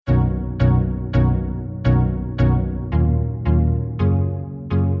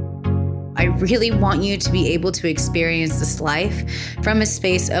really want you to be able to experience this life from a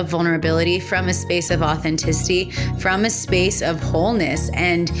space of vulnerability, from a space of authenticity, from a space of wholeness.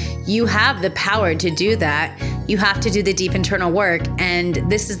 And you have the power to do that. You have to do the deep internal work. And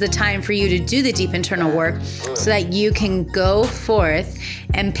this is the time for you to do the deep internal work so that you can go forth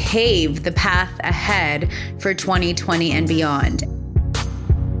and pave the path ahead for 2020 and beyond.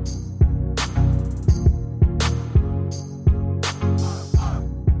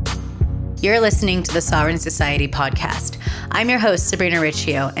 You're listening to the Sovereign Society podcast. I'm your host, Sabrina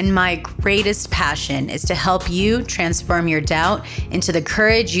Riccio, and my greatest passion is to help you transform your doubt into the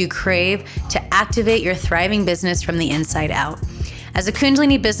courage you crave to activate your thriving business from the inside out. As a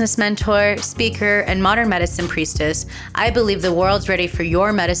Kundalini business mentor, speaker, and modern medicine priestess, I believe the world's ready for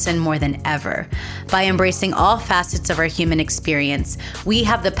your medicine more than ever. By embracing all facets of our human experience, we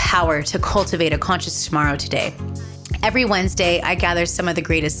have the power to cultivate a conscious tomorrow today. Every Wednesday, I gather some of the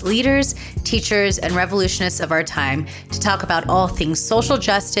greatest leaders, teachers, and revolutionists of our time to talk about all things social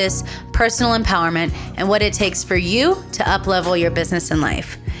justice, personal empowerment, and what it takes for you to up-level your business and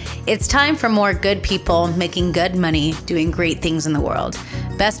life. It's time for more good people making good money, doing great things in the world.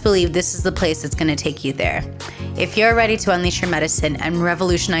 Best believe this is the place that's going to take you there. If you're ready to unleash your medicine and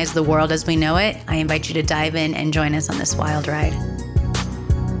revolutionize the world as we know it, I invite you to dive in and join us on this wild ride.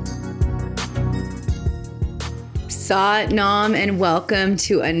 Sat Nam, and welcome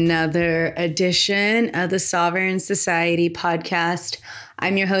to another edition of the Sovereign Society podcast.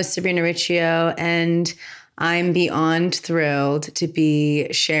 I'm your host, Sabrina Riccio, and I'm beyond thrilled to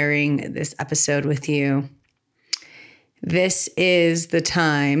be sharing this episode with you. This is the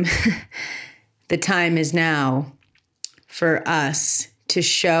time. The time is now for us to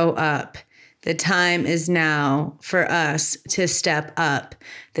show up. The time is now for us to step up.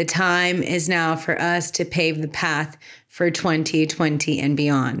 The time is now for us to pave the path for 2020 and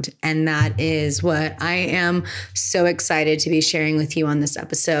beyond. And that is what I am so excited to be sharing with you on this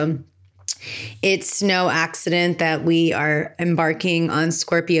episode. It's no accident that we are embarking on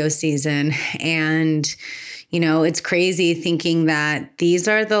Scorpio season. And it's crazy thinking that these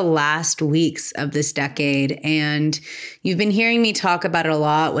are the last weeks of this decade. And you've been hearing me talk about it a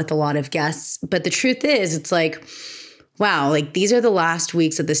lot with a lot of guests. But the truth is, it's like, wow, these are the last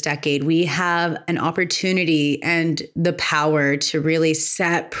weeks of this decade. We have an opportunity and the power to really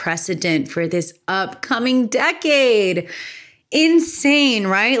set precedent for this upcoming decade. Insane,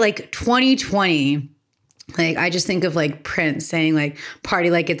 right? 2020. I just think of Prince saying party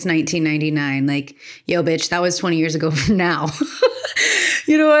like it's 1999. Yo, bitch, that was 20 years ago from now.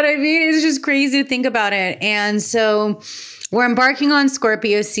 You know what I mean? It's just crazy to think about it. And so we're embarking on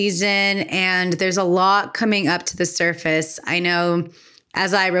Scorpio season, and there's a lot coming up to the surface. I know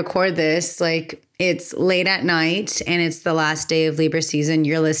as I record this, it's late at night and it's the last day of Libra season.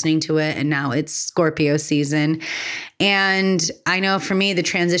 You're listening to it and now it's Scorpio season. And I know for me, the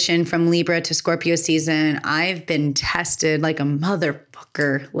transition from Libra to Scorpio season, I've been tested like a motherfucker,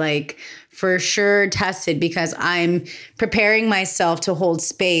 for sure tested, because I'm preparing myself to hold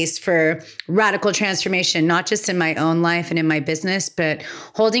space for radical transformation, not just in my own life and in my business, but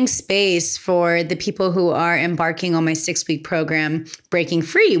holding space for the people who are embarking on my 6-week program, Breaking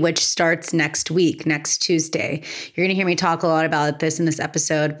Free, which starts next week, next Tuesday. You're going to hear me talk a lot about this in this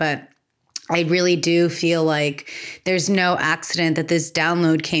episode, but I really do feel like there's no accident that this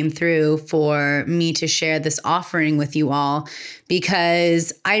download came through for me to share this offering with you all,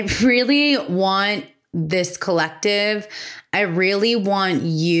 because I really want this collective. I really want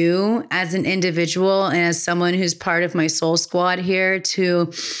you as an individual and as someone who's part of my soul squad here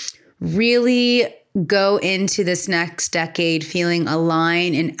to really go into this next decade feeling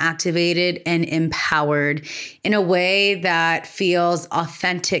aligned and activated and empowered in a way that feels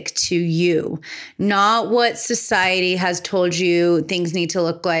authentic to you, not what society has told you things need to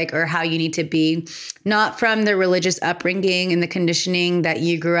look like or how you need to be, not from the religious upbringing and the conditioning that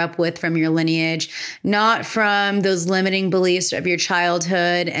you grew up with from your lineage, not from those limiting beliefs of your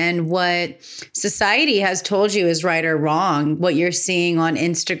childhood and what society has told you is right or wrong, what you're seeing on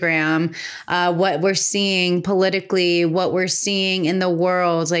Instagram, what we're seeing politically, what we're seeing in the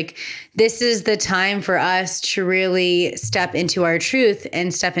world. This is the time for us to really step into our truth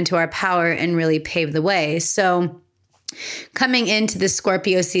and step into our power and really pave the way. So coming into the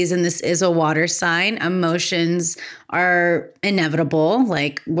Scorpio season, this is a water sign. Emotions are inevitable.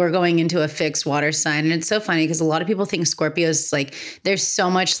 We're going into a fixed water sign. And it's so funny because a lot of people think Scorpios, there's so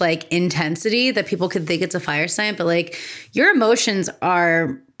much intensity that people could think it's a fire sign, but your emotions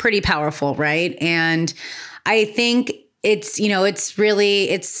are pretty powerful, right? And I think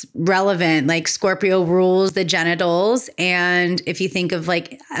it's relevant. Like Scorpio rules the genitals. And if you think of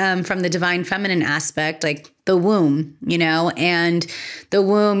from the divine feminine aspect, like the womb, and the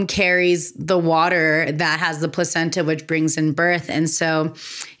womb carries the water that has the placenta, which brings in birth. And so,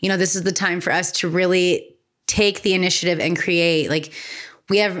 this is the time for us to really take the initiative and create. Like,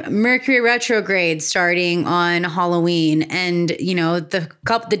 we have Mercury retrograde starting on Halloween, and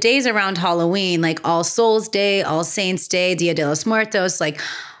the days around Halloween, like All Souls Day, All Saints Day, Dia de los Muertos, like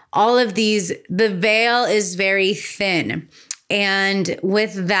all of these, the veil is very thin. And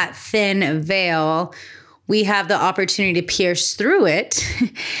with that thin veil, we have the opportunity to pierce through it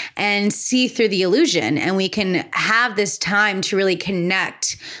and see through the illusion. And we can have this time to really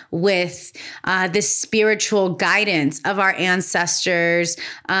connect with this spiritual guidance of our ancestors,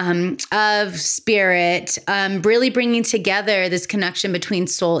 of spirit, really bringing together this connection between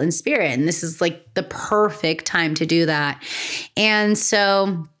soul and spirit. And this is like the perfect time to do that. And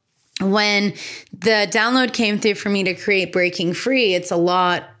so when the download came through for me to create Breaking Free, it's a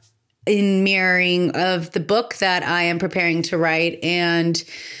lot in mirroring of the book that I am preparing to write. And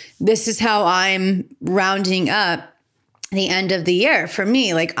this is how I'm rounding up the end of the year for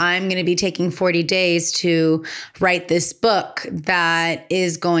me. Like, I'm going to be taking 40 days to write this book that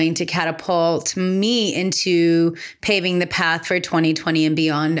is going to catapult me into paving the path for 2020 and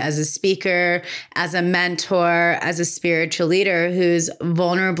beyond as a speaker, as a mentor, as a spiritual leader who's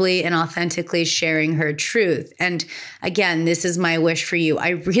vulnerably and authentically sharing her truth. And again, this is my wish for you.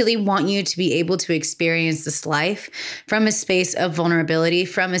 I really want you to be able to experience this life from a space of vulnerability,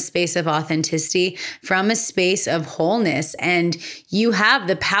 from a space of authenticity, from a space of wholeness. And you have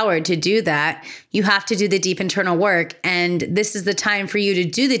the power to do that. You have to do the deep internal work. And this is the time for you to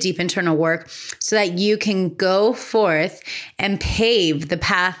do the deep internal work so that you can go forth and pave the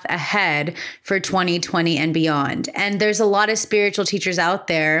path ahead for 2020 and beyond. And there's a lot of spiritual teachers out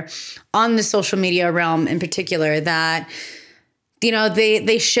there on the social media realm in particular that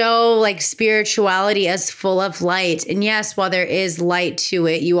they show like spirituality as full of light. And yes, while there is light to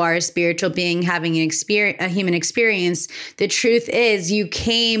it, you are a spiritual being having a human experience. The truth is you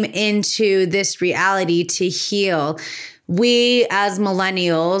came into this reality to heal. We as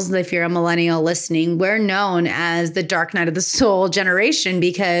millennials, if you're a millennial listening, we're known as the dark night of the soul generation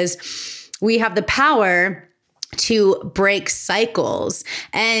because we have the power to break cycles.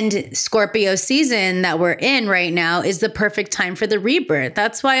 And Scorpio season that we're in right now is the perfect time for the rebirth.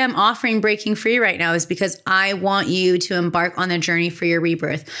 That's why I'm offering Breaking Free right now, is because I want you to embark on the journey for your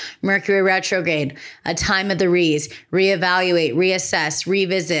rebirth. Mercury retrograde, a time of the re's, reevaluate, reassess,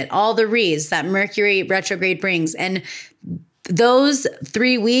 revisit, all the re's that Mercury retrograde brings. And those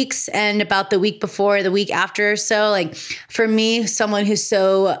 3 weeks and about the week before, the week after or so, like for me, someone who's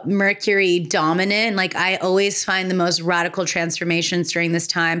so Mercury dominant, like I always find the most radical transformations during this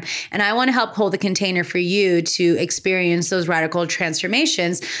time. And I want to help hold the container for you to experience those radical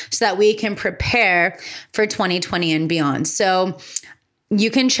transformations so that we can prepare for 2020 and beyond. So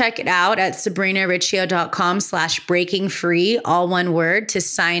you can check it out at sabrinariccio.com/breaking free, all one word, to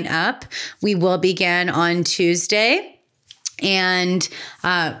sign up. We will begin on Tuesday. And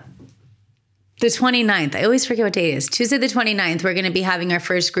the 29th, I always forget what day it is. Tuesday the 29th, we're going to be having our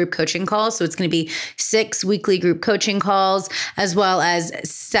first group coaching call. So it's going to be 6 weekly group coaching calls, as well as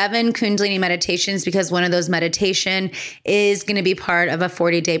 7 Kundalini meditations, because one of those meditation is going to be part of a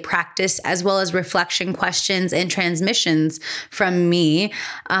 40-day practice, as well as reflection questions and transmissions from me.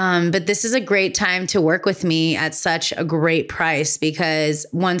 But this is a great time to work with me at such a great price, because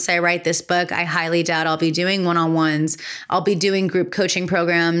once I write this book, I highly doubt I'll be doing one-on-ones. I'll be doing group coaching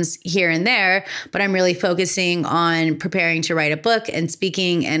programs here and there, but I'm really focusing on preparing to write a book and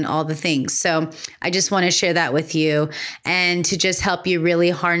speaking and all the things. So I just want to share that with you and to just help you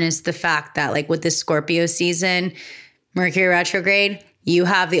really harness the fact that, like, with this Scorpio season, Mercury retrograde, you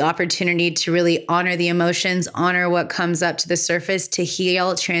have the opportunity to really honor the emotions, honor what comes up to the surface, to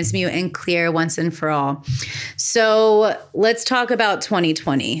heal, transmute, and clear once and for all. So let's talk about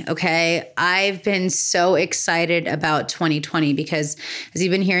 2020, okay? I've been so excited about 2020 because, as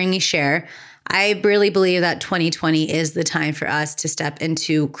you've been hearing me share, I really believe that 2020 is the time for us to step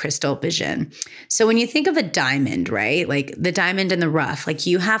into crystal vision. So when you think of a diamond, right? Like the diamond in the rough, like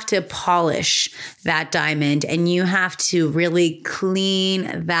you have to polish that diamond and you have to really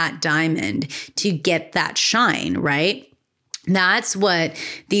clean that diamond to get that shine, right? That's what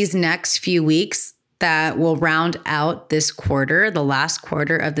these next few weeks that will round out this quarter, the last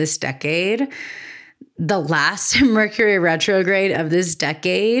quarter of this decade, the last Mercury retrograde of this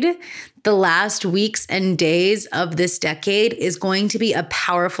decade, the last weeks and days of this decade is going to be a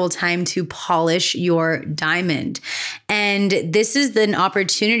powerful time to polish your diamond. And this is an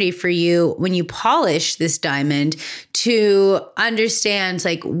opportunity for you when you polish this diamond to understand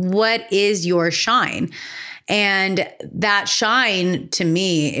like what is your shine. And that shine to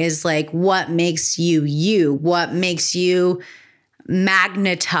me is like what makes you you, what makes you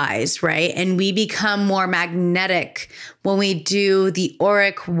magnetize, right? And we become more magnetic when we do the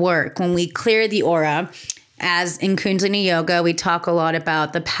auric work, when we clear the aura. As in Kundalini Yoga, we talk a lot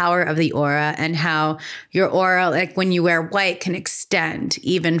about the power of the aura and how your aura, like when you wear white, can extend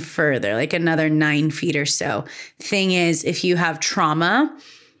even further, like another 9 feet or so. Thing is, if you have trauma,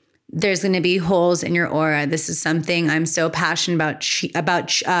 there's going to be holes in your aura. This is something I'm so passionate about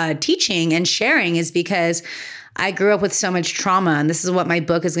teaching and sharing, is because I grew up with so much trauma, and this is what my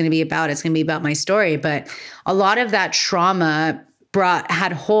book is going to be about. It's going to be about my story, but a lot of that trauma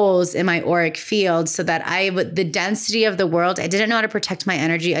had holes in my auric field, so that the density of the world, I didn't know how to protect my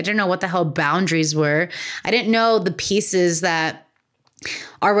energy. I didn't know what the hell boundaries were. I didn't know the pieces that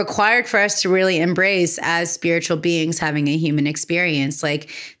are required for us to really embrace as spiritual beings having a human experience. Like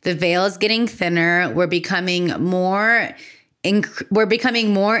the veil is getting thinner. We're becoming more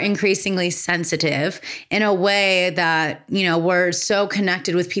increasingly sensitive in a way that, we're so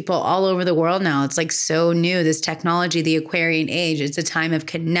connected with people all over the world now. It's like so new, this technology, the Aquarian age. It's a time of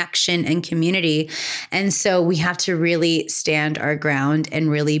connection and community. And so we have to really stand our ground and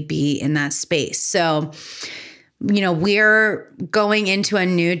really be in that space. So, we're going into a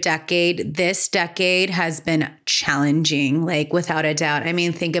new decade. This decade has been challenging, like without a doubt. I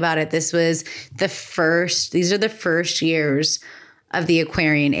mean, think about it. These are the first years of the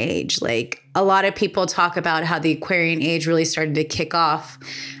Aquarian age. Like a lot of people talk about how the Aquarian age really started to kick off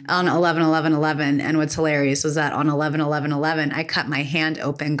on 11/11/11. And what's hilarious was that on 11/11/11, I cut my hand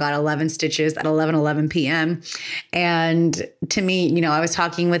open, got 11 stitches at 11:11 p.m. And to me, I was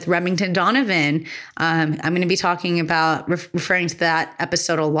talking with Remington Donovan. I'm going to be talking about referring to that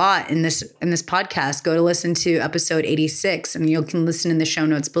episode a lot in this podcast. Go to listen to episode 86, and you can listen in the show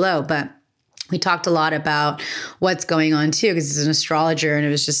notes below. But we talked a lot about what's going on too, because he's an astrologer, and it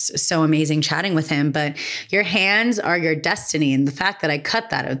was just so amazing chatting with him. But your hands are your destiny. And the fact that I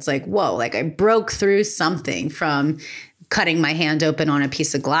cut that, it's like, whoa, like I broke through something from cutting my hand open on a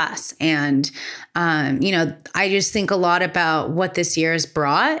piece of glass. And, I just think a lot about what this year has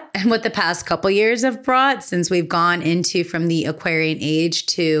brought and what the past couple years have brought, since we've gone into from the Aquarian age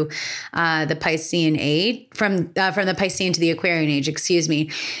to the Piscean age, from the Piscean to the Aquarian age, excuse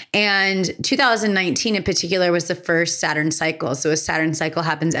me. And 2019 in particular was the first Saturn cycle. So a Saturn cycle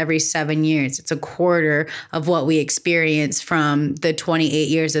happens every 7 years. It's a quarter of what we experience from the 28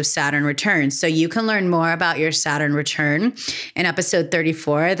 years of Saturn returns. So you can learn more about your Saturn return in episode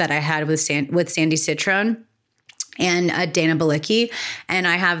 34 that I had with Sandy Citron and Dana Balicki. And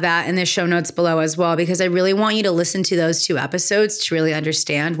I have that in the show notes below as well, because I really want you to listen to those 2 episodes to really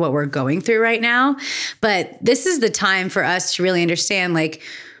understand what we're going through right now. But this is the time for us to really understand, like,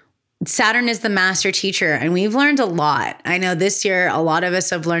 Saturn is the master teacher, and we've learned a lot. I know this year, a lot of us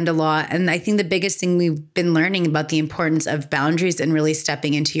have learned a lot. And I think the biggest thing we've been learning about the importance of boundaries and really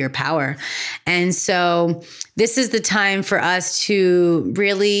stepping into your power. And so this is the time for us to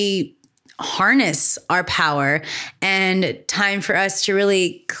really harness our power, and time for us to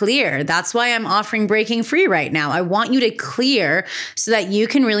really clear. That's why I'm offering Breaking Free right now. I want you to clear so that you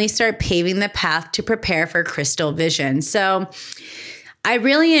can really start paving the path to prepare for crystal vision. So I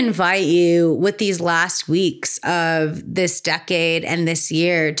really invite you with these last weeks of this decade and this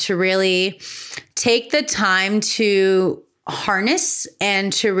year to really take the time to harness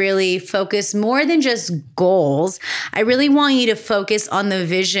and to really focus more than just goals. I really want you to focus on the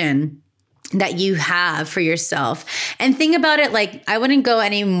vision that you have for yourself. And think about it, like, I wouldn't go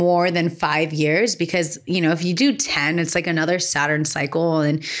any more than 5 years, because, if you do 10, it's like another Saturn cycle,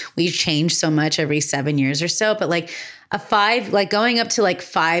 and we change so much every 7 years or so. But like a 5, like going up to like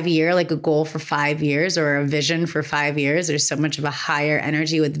 5 year, like a goal for 5 years or a vision for 5 years, there's so much of a higher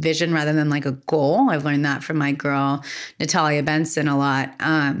energy with vision rather than like a goal. I've learned that from my girl, Natalia Benson, a lot.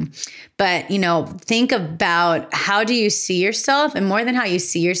 But, think about, how do you see yourself, and more than how you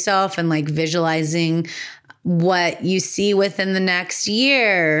see yourself, and like visualizing what you see within the next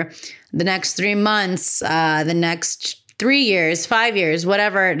year, the next 3 months, the next 3 years, 5 years,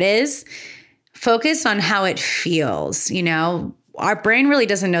 whatever it is. Focus on how it feels. Our brain really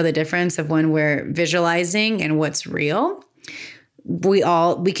doesn't know the difference of when we're visualizing and what's real.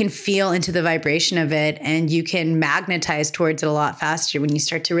 We can feel into the vibration of it, and you can magnetize towards it a lot faster when you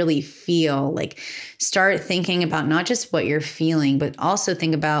start to really feel, like, start thinking about not just what you're feeling, but also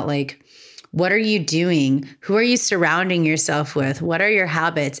think about, like, What are you doing? Who are you surrounding yourself with? What are your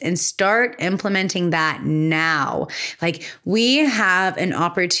habits? And start implementing that now. Like, we have an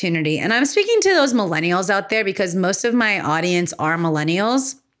opportunity, and I'm speaking to those millennials out there because most of my audience are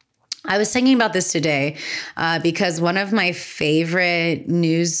millennials. I was thinking about this today because one of my favorite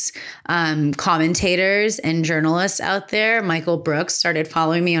news commentators and journalists out there, Michael Brooks, started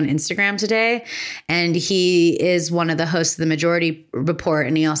following me on Instagram today. And he is one of the hosts of the Majority Report.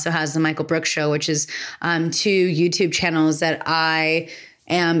 And he also has the Michael Brooks Show, which is two YouTube channels that I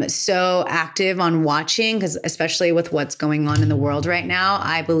am so active on watching, because especially with what's going on in the world right now,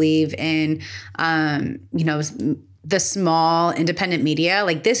 I believe in, the small independent media.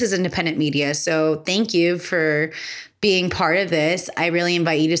 Like, this is independent media. So thank you for being part of this. I really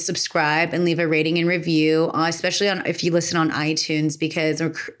invite you to subscribe and leave a rating and review, especially if you listen on iTunes, because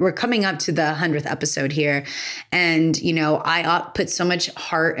we're coming up to the 100th episode here. And, I put so much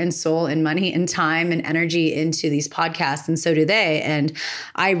heart and soul and money and time and energy into these podcasts, and so do they. And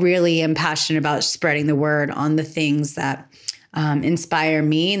I really am passionate about spreading the word on the things that inspire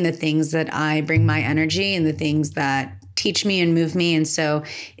me, and the things that I bring my energy, and the things that teach me and move me. And so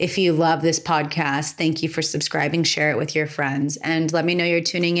if you love this podcast, thank you for subscribing, share it with your friends, and let me know you're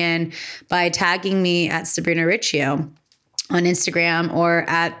tuning in by tagging me at Sabrina Riccio on Instagram or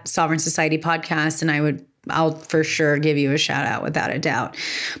at Sovereign Society Podcast. And I'll for sure give you a shout out without a doubt.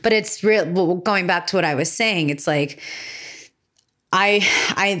 But it's real. Going back to what I was saying, it's like,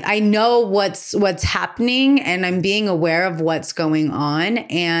 I know what's happening, and I'm being aware of what's going on,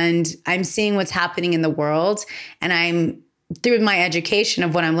 and I'm seeing what's happening in the world. And I'm, through my education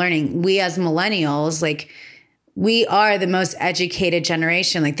of what I'm learning, we as millennials, like, we are the most educated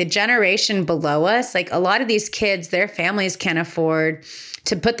generation. Like, the generation below us, like, a lot of these kids, their families can't afford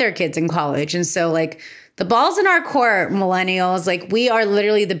to put their kids in college. And so, like, the ball's in our court, millennials. Like, we are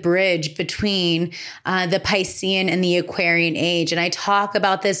literally the bridge between the Piscean and the Aquarian age. And I talk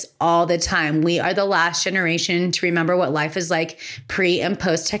about this all the time. We are the last generation to remember what life is like pre and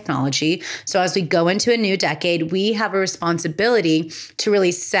post technology. So as we go into a new decade, we have a responsibility to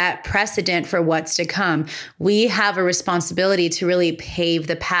really set precedent for what's to come. We have a responsibility to really pave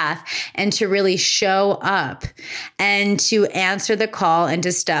the path and to really show up and to answer the call and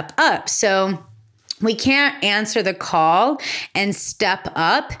to step up. So we can't answer the call and step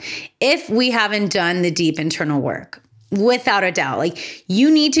up if we haven't done the deep internal work. Without a doubt, like, you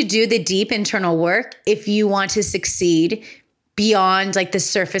need to do the deep internal work if you want to succeed beyond, like, the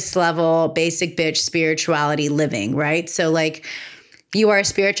surface level, basic bitch spirituality living, right? So, like, you are a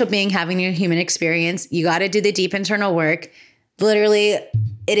spiritual being having your human experience. You got to do the deep internal work. Literally,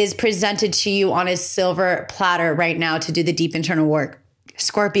 it is presented to you on a silver platter right now to do the deep internal work.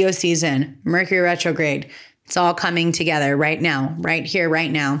 Scorpio season, Mercury retrograde. It's all coming together right now, right here,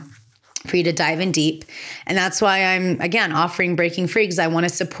 right now, for you to dive in deep. And that's why I'm, again, offering Breaking Free, because I want to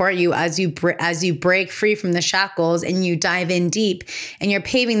support you as you break free from the shackles and you dive in deep, and you're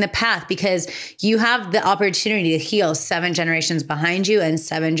paving the path, because you have the opportunity to heal 7 generations behind you and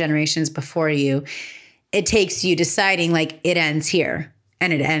 7 generations before you. It takes you deciding, like, it ends here.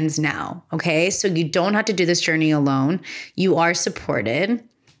 And it ends now. Okay. So you don't have to do this journey alone. You are supported.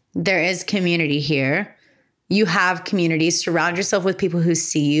 There is community here. You have community. Surround yourself with people who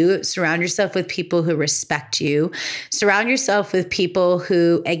see you. Surround yourself with people who respect you. Surround yourself with people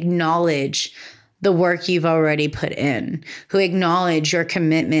who acknowledge the work you've already put in, who acknowledge your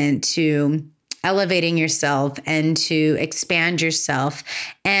commitment to elevating yourself and to expand yourself,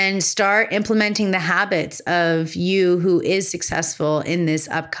 and start implementing the habits of you who is successful in this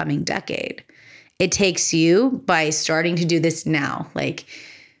upcoming decade. It takes you by starting to do this now. Like,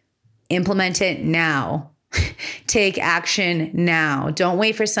 implement it now. Take action now. Don't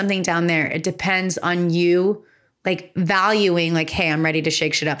wait for something down there. It depends on you, like, valuing, like, hey, I'm ready to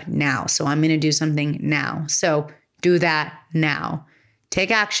shake shit up now, so I'm going to do something now. So do that now. Take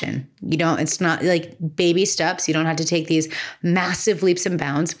action. It's not like baby steps. You don't have to take these massive leaps and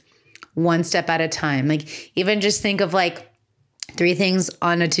bounds, one step at a time. Like, even just think of, like, 3 things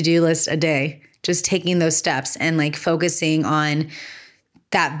on a to-do list a day, just taking those steps and, like, focusing on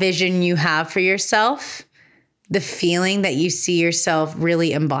that vision you have for yourself, the feeling that you see yourself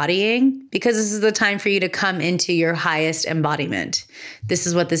really embodying, because this is the time for you to come into your highest embodiment. This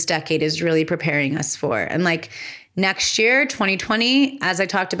is what this decade is really preparing us for. And, like, next year, 2020, as I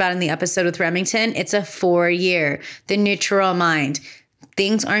talked about in the episode with Remington, it's a 4-year, the neutral mind.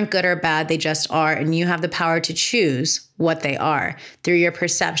 Things aren't good or bad, they just are. And you have the power to choose what they are through your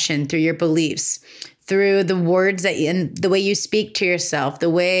perception, through your beliefs, through the words and the way you speak to yourself, the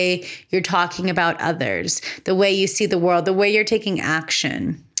way you're talking about others, the way you see the world, the way you're taking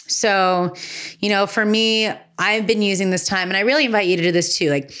action. So, for me, I've been using this time, and I really invite you to do this too.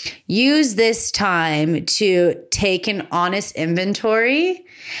 Like, use this time to take an honest inventory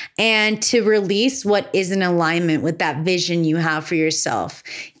and to release what is in alignment with that vision you have for yourself.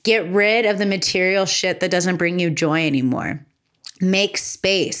 Get rid of the material shit that doesn't bring you joy anymore. Make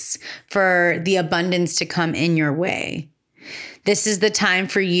space for the abundance to come in your way. This is the time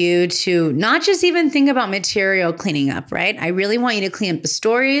for you to not just even think about material cleaning up, right? I really want you to clean up the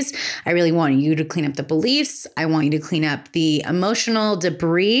stories. I really want you to clean up the beliefs. I want you to clean up the emotional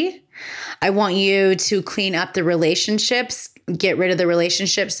debris. I want you to clean up the relationships, get rid of the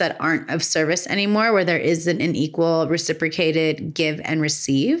relationships that aren't of service anymore, where there isn't an equal reciprocated give and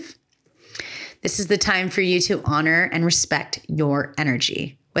receive. This is the time for you to honor and respect your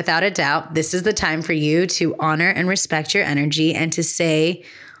energy. Without a doubt, this is the time for you to honor and respect your energy and to say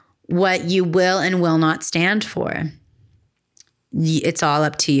what you will and will not stand for. It's all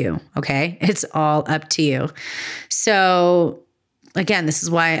up to you, okay? It's all up to you. So again, this is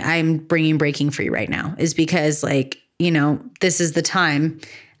why I'm bringing breaking for you right now, is because this is the time.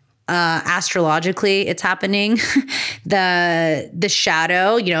 Astrologically, it's happening. The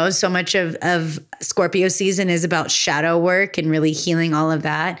shadow, so much of Scorpio season is about shadow work and really healing all of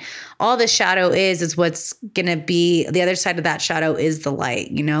that. All the shadow is what's going to be the other side of that shadow is the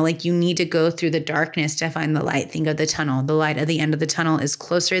light, you need to go through the darkness to find the light. Think of the tunnel. The light at the end of the tunnel is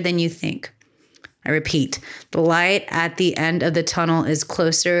closer than you think. I repeat, the light at the end of the tunnel is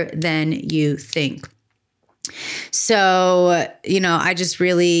closer than you think. So, I just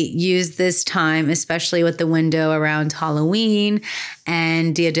really use this time, especially with the window around Halloween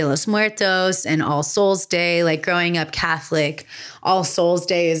and Dia de los Muertos and All Souls Day. Like, growing up Catholic, All Souls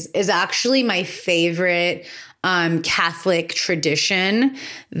Day is actually my favorite Catholic tradition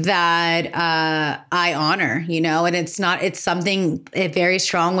that I honor, and it's something very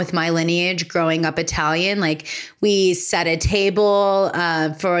strong with my lineage growing up Italian. Like, we set a table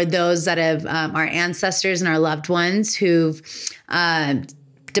for those that have our ancestors and our loved ones who've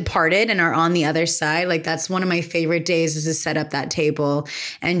departed and are on the other side. Like, that's one of my favorite days, is to set up that table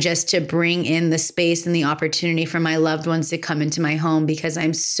and just to bring in the space and the opportunity for my loved ones to come into my home, because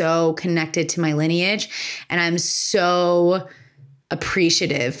I'm so connected to my lineage and I'm so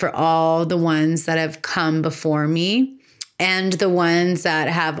appreciative for all the ones that have come before me and the ones that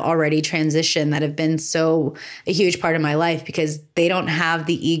have already transitioned, that have been so a huge part of my life, because they don't have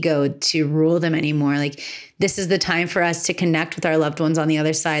the ego to rule them anymore. Like, this is the time for us to connect with our loved ones on the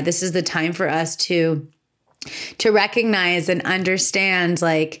other side. This is the time for us to recognize and understand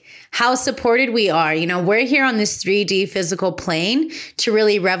like how supported we are. We're here on this 3D physical plane to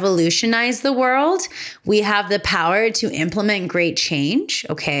really revolutionize the world. We have the power to implement great change.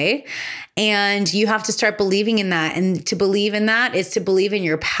 Okay. And you have to start believing in that. And to believe in that is to believe in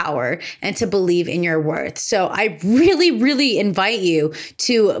your power and to believe in your worth. So I really, really invite you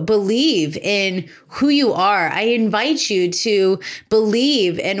to believe in who you are. I invite you to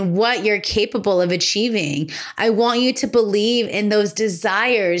believe in what you're capable of achieving. I want you to believe in those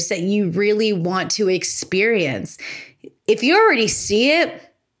desires that you really want to experience. If you already see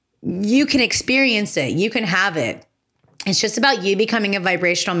it, you can experience it. You can have it. It's just about you becoming a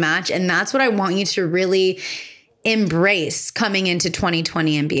vibrational match. And that's what I want you to really embrace coming into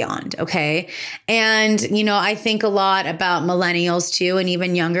 2020 and beyond. Okay. And, I think a lot about millennials too, and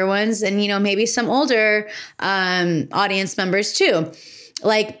even younger ones, and, maybe some older audience members too.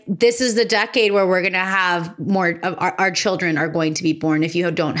 Like, this is the decade where we're going to have more of our children are going to be born. If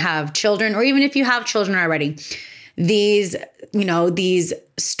you don't have children, or even if you have children already, these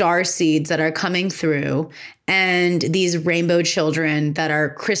star seeds that are coming through, and these rainbow children that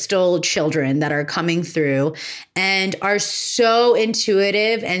are crystal children that are coming through and are so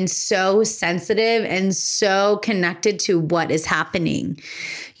intuitive and so sensitive and so connected to what is happening.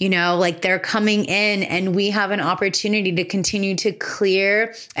 Like, they're coming in, and we have an opportunity to continue to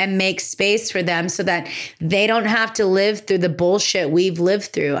clear and make space for them so that they don't have to live through the bullshit we've lived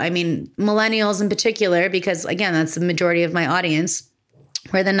through. I mean, millennials in particular, because again, that's the majority of my audience.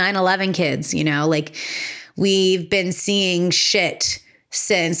 We're the 9/11 kids, like, we've been seeing shit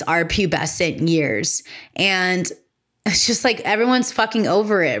since our pubescent years. And it's just like everyone's fucking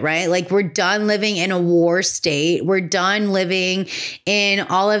over it, right? Like, we're done living in a war state. We're done living in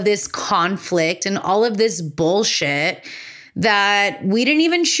all of this conflict and all of this bullshit that we didn't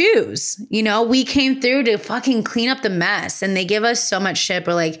even choose. We came through to fucking clean up the mess, and they give us so much shit.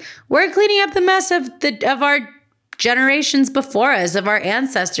 But like, we're cleaning up the mess of our generations before us, of our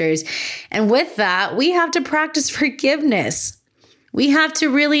ancestors. And with that, we have to practice forgiveness. We have to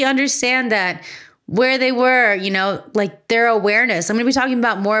really understand that where they were, like their awareness. I'm going to be talking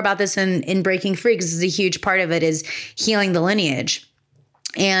about more about this in Breaking Free, because this is a huge part of it, is healing the lineage.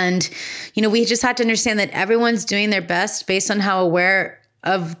 And, we just have to understand that everyone's doing their best based on how aware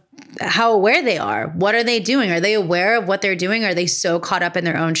they are. What are they doing? Are they aware of what they're doing? Are they so caught up in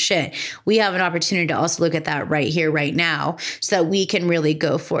their own shit? We have an opportunity to also look at that right here, right now, so that we can really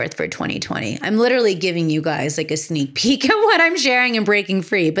go forth for 2020. I'm literally giving you guys like a sneak peek at what I'm sharing and Breaking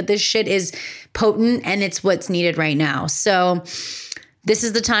Free, but this shit is potent and it's what's needed right now. So this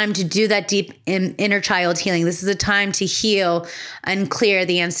is the time to do that deep inner child healing. This is the time to heal and clear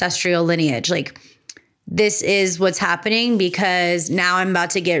the ancestral lineage. Like, this is what's happening, because now I'm about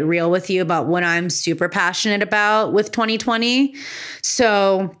to get real with you about what I'm super passionate about with 2020.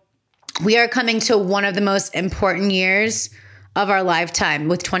 So we are coming to one of the most important years of our lifetime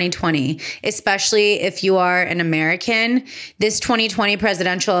with 2020, especially if you are an American. This 2020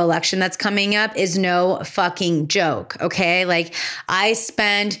 presidential election that's coming up is no fucking joke, okay? Like,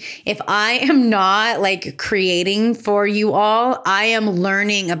 if I am not like creating for you all, I am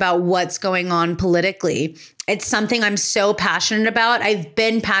learning about what's going on politically. It's something I'm so passionate about. I've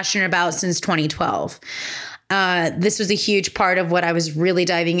been passionate about since 2012. This was a huge part of what I was really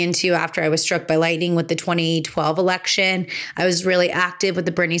diving into after I was struck by lightning with the 2012 election. I was really active with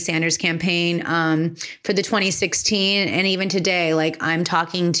the Bernie Sanders campaign for the 2016. And even today, like, I'm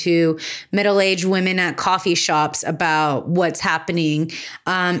talking to middle-aged women at coffee shops about what's happening.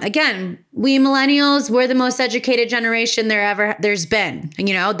 Again, we millennials, we're the most educated generation there's been,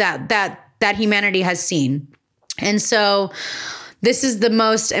 that humanity has seen. And so this is the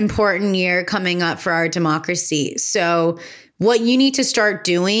most important year coming up for our democracy. So what you need to start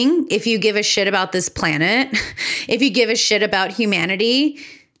doing, if you give a shit about this planet, if you give a shit about humanity,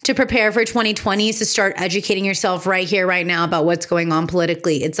 to prepare for 2020, is to start educating yourself right here, right now about what's going on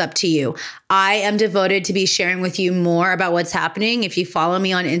politically. It's up to you. I am devoted to be sharing with you more about what's happening. If you follow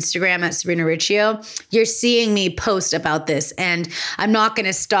me on Instagram at Sabrina Riccio, you're seeing me post about this, and I'm not going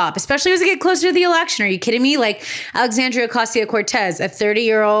to stop, especially as I get closer to the election. Are you kidding me? Like Alexandria Ocasio-Cortez, a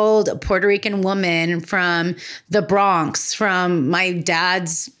 30-year-old Puerto Rican woman from the Bronx, from my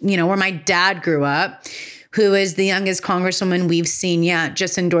dad's, where my dad grew up, who is the youngest congresswoman we've seen yet,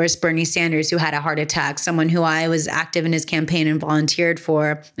 just endorsed Bernie Sanders, who had a heart attack, someone who I was active in his campaign and volunteered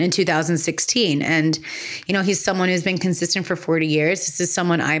for in 2016. And, he's someone who's been consistent for 40 years. This is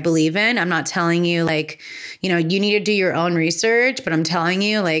someone I believe in. I'm not telling you you need to do your own research, but I'm telling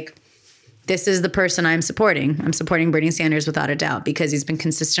you, this is the person I'm supporting. I'm supporting Bernie Sanders without a doubt, because he's been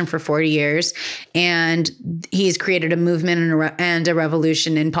consistent for 40 years and he's created a movement and a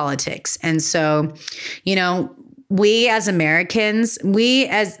revolution in politics. And so, we as Americans,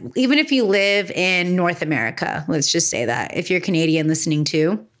 even if you live in North America, let's just say that, if you're Canadian listening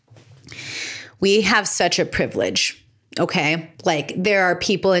too, we have such a privilege. Okay. Like, there are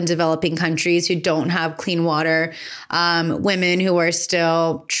people in developing countries who don't have clean water, women who are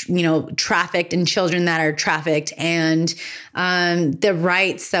still, trafficked, and children that are trafficked, and the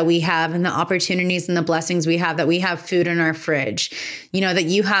rights that we have and the opportunities and the blessings we have, that we have food in our fridge, that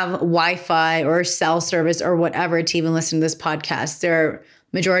you have Wi-Fi or cell service or whatever to even listen to this podcast. There are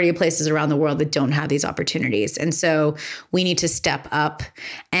majority of places around the world that don't have these opportunities. And so we need to step up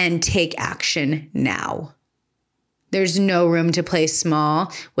and take action now. There's no room to play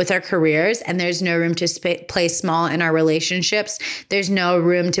small with our careers, and there's no room to play small in our relationships. There's no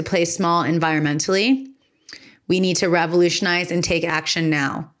room to play small environmentally. We need to revolutionize and take action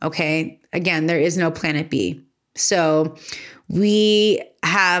now, okay? Again, there is no planet B. So we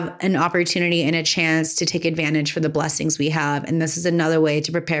have an opportunity and a chance to take advantage for the blessings we have. And this is another way to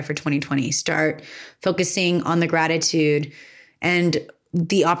prepare for 2020. Start focusing on the gratitude and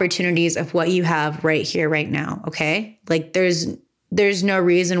the opportunities of what you have right here, right now. Okay. Like, there's no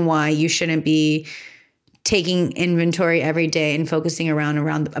reason why you shouldn't be taking inventory every day and focusing around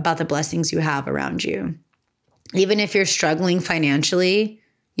about the blessings you have around you. Even if you're struggling financially,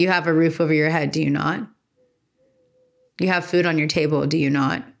 you have a roof over your head. Do you not? You have food on your table. Do you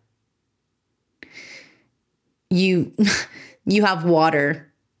not? You have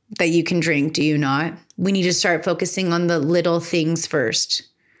water that you can drink. Do you not? We need to start focusing on the little things first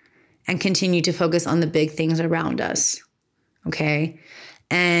and continue to focus on the big things around us. Okay.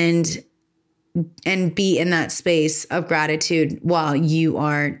 And be in that space of gratitude while you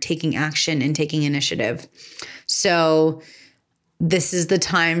are taking action and taking initiative. So this is the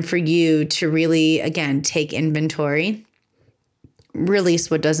time for you to really, again, take inventory, release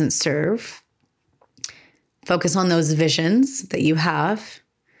what doesn't serve, focus on those visions that you have,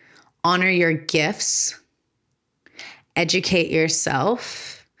 honor your gifts, educate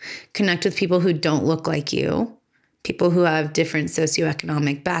yourself, Connect with people who don't look like you, people who have different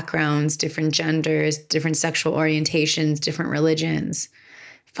socioeconomic backgrounds, different genders, different sexual orientations, different religions.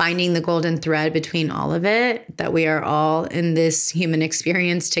 Finding the golden thread between all of it, that we are all in this human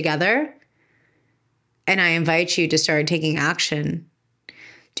experience together. And I invite you to start taking action.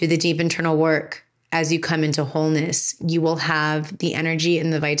 Do the deep internal work. As you come into wholeness, you will have the energy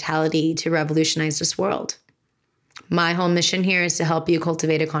and the vitality to revolutionize this world. My whole mission here is to help you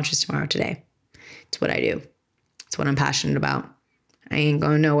cultivate a conscious tomorrow today. It's what I do. It's what I'm passionate about. I ain't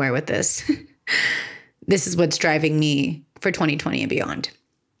going nowhere with this. This is what's driving me for 2020 and beyond.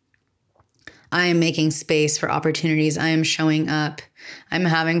 I am making space for opportunities. I am showing up. I'm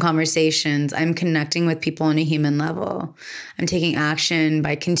having conversations. I'm connecting with people on a human level. I'm taking action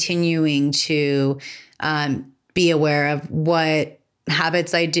by continuing to be aware of what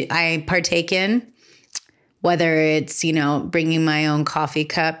habits I partake in, whether it's, bringing my own coffee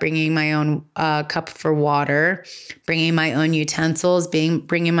cup, bringing my own cup for water, bringing my own utensils,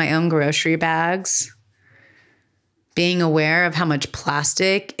 bringing my own grocery bags. Being aware of how much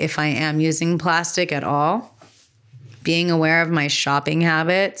plastic, if I am using plastic at all, being aware of my shopping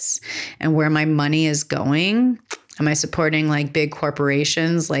habits and where my money is going. Am I supporting like big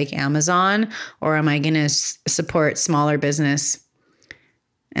corporations like Amazon, or am I going to support smaller business?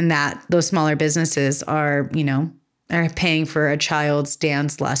 And that those smaller businesses are paying for a child's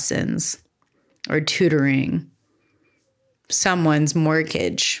dance lessons or tutoring, someone's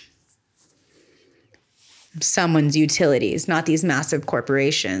mortgage, someone's utilities, not these massive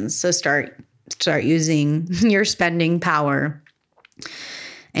corporations. So start using your spending power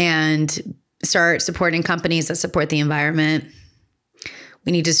and start supporting companies that support the environment.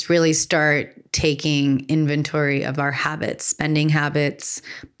 We need to really start taking inventory of our habits, spending habits,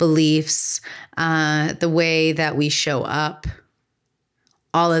 beliefs, the way that we show up.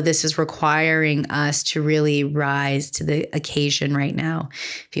 All of this is requiring us to really rise to the occasion right now.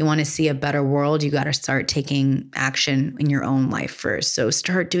 If you want to see a better world, you got to start taking action in your own life first. So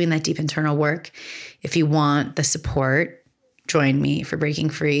start doing that deep internal work. If you want the support, join me for Breaking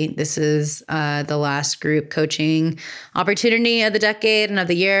Free. This is the last group coaching opportunity of the decade and of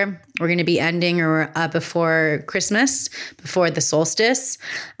the year. We're going to be ending before Christmas, before the solstice.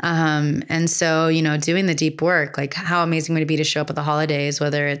 And so, doing the deep work, like how amazing would it be to show up at the holidays,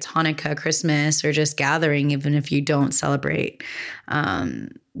 whether it's Hanukkah, Christmas, or just gathering, even if you don't celebrate the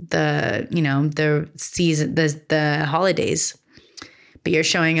season, the holidays, but you're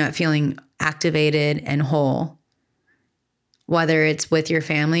showing up feeling activated and whole. Whether it's with your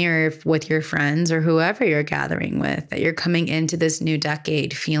family or with your friends or whoever you're gathering with, that you're coming into this new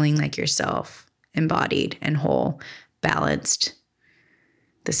decade feeling like yourself, embodied and whole, balanced.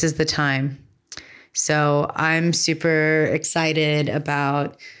 This is the time. So I'm super excited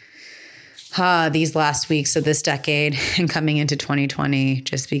about these last weeks of this decade and coming into 2020,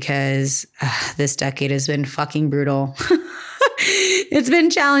 just because this decade has been fucking brutal. It's been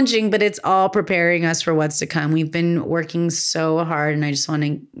challenging, but it's all preparing us for what's to come. We've been working so hard, and I just want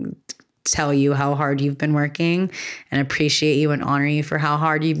to tell you how hard you've been working and appreciate you and honor you for how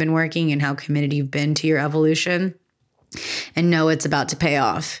hard you've been working and how committed you've been to your evolution. And know it's about to pay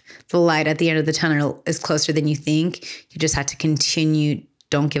off. The light at the end of the tunnel is closer than you think. You just have to continue.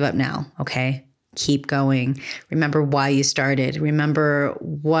 Don't give up now, okay? Keep going. Remember why you started. Remember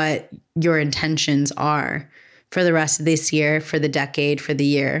what your intentions are for the rest of this year, for the decade, for the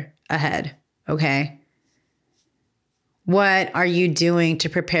year ahead, okay? What are you doing to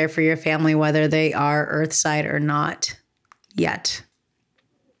prepare for your family, whether they are earthside or not yet?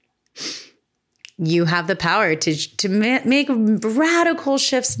 You have the power to make radical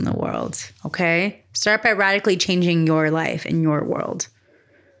shifts in the world, okay? Start by radically changing your life and your world.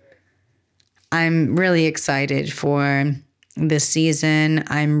 I'm really excited for this season.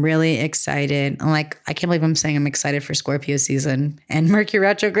 I'm really excited. I can't believe I'm saying I'm excited for Scorpio season and Mercury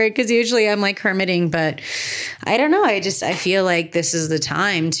retrograde, because usually I'm like hermiting, but I don't know. I feel like this is the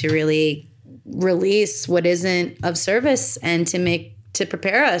time to really release what isn't of service and to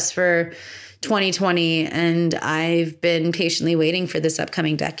prepare us for 2020. And I've been patiently waiting for this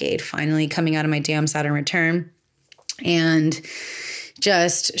upcoming decade, finally coming out of my damn Saturn return and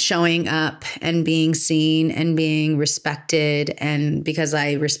just showing up and being seen and being respected. And because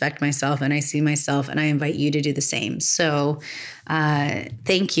I respect myself and I see myself, and I invite you to do the same. So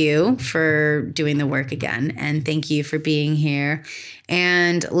thank you for doing the work again. And thank you for being here.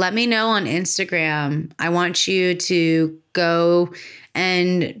 And let me know on Instagram. I want you to go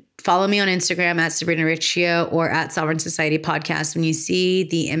and follow me on Instagram at Sabrina Riccio or at Sovereign Society Podcast when you see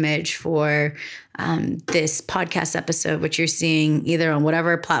the image for this podcast episode, which you're seeing either on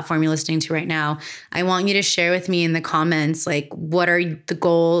whatever platform you're listening to right now, I want you to share with me in the comments, like, what are the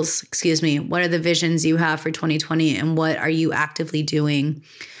goals, what are the visions you have for 2020, and what are you actively doing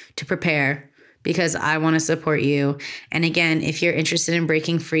to prepare? Because I want to support you. And again, if you're interested in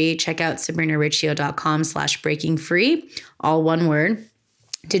breaking free, check out sabrinariccio.com/breaking-free, all one word,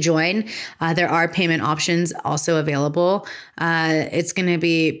 to join. There are payment options also available. It's going to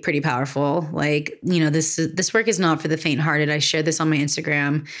be pretty powerful. Like, this work is not for the faint-hearted. I shared this on my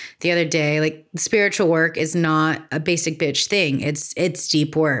Instagram the other day. Like, spiritual work is not a basic bitch thing. It's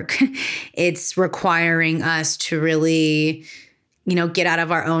deep work. It's requiring us to really, get out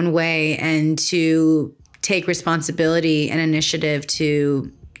of our own way and to take responsibility and initiative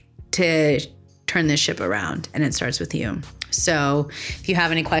to turn this ship around. And it starts with you. So if you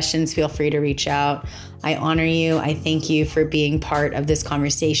have any questions, feel free to reach out. I honor you. I thank you for being part of this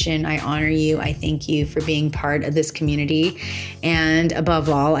conversation. I honor you. I thank you for being part of this community. And above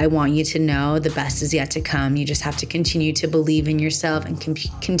all, I want you to know the best is yet to come. You just have to continue to believe in yourself and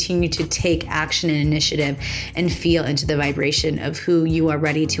continue to take action and initiative and feel into the vibration of who you are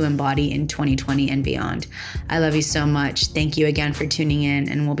ready to embody in 2020 and beyond. I love you so much. Thank you again for tuning in,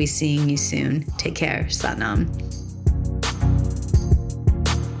 and we'll be seeing you soon. Take care. Satnam.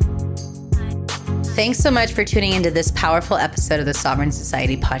 Thanks so much for tuning into this powerful episode of the Sovereign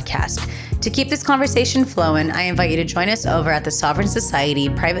Society podcast. To keep this conversation flowing, I invite you to join us over at the Sovereign Society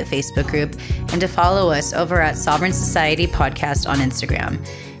private Facebook group and to follow us over at Sovereign Society Podcast on Instagram.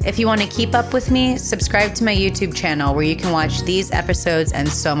 If you want to keep up with me, subscribe to my YouTube channel where you can watch these episodes and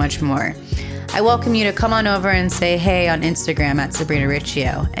so much more. I welcome you to come on over and say hey on Instagram at Sabrina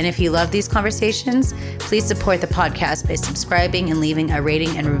Riccio. And if you love these conversations, please support the podcast by subscribing and leaving a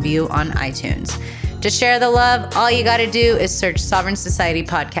rating and review on iTunes. To share the love, all you got to do is search Sovereign Society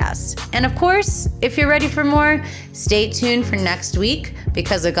Podcasts. And of course, if you're ready for more, stay tuned for next week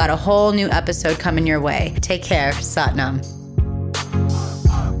because I've got a whole new episode coming your way. Take care. Satnam.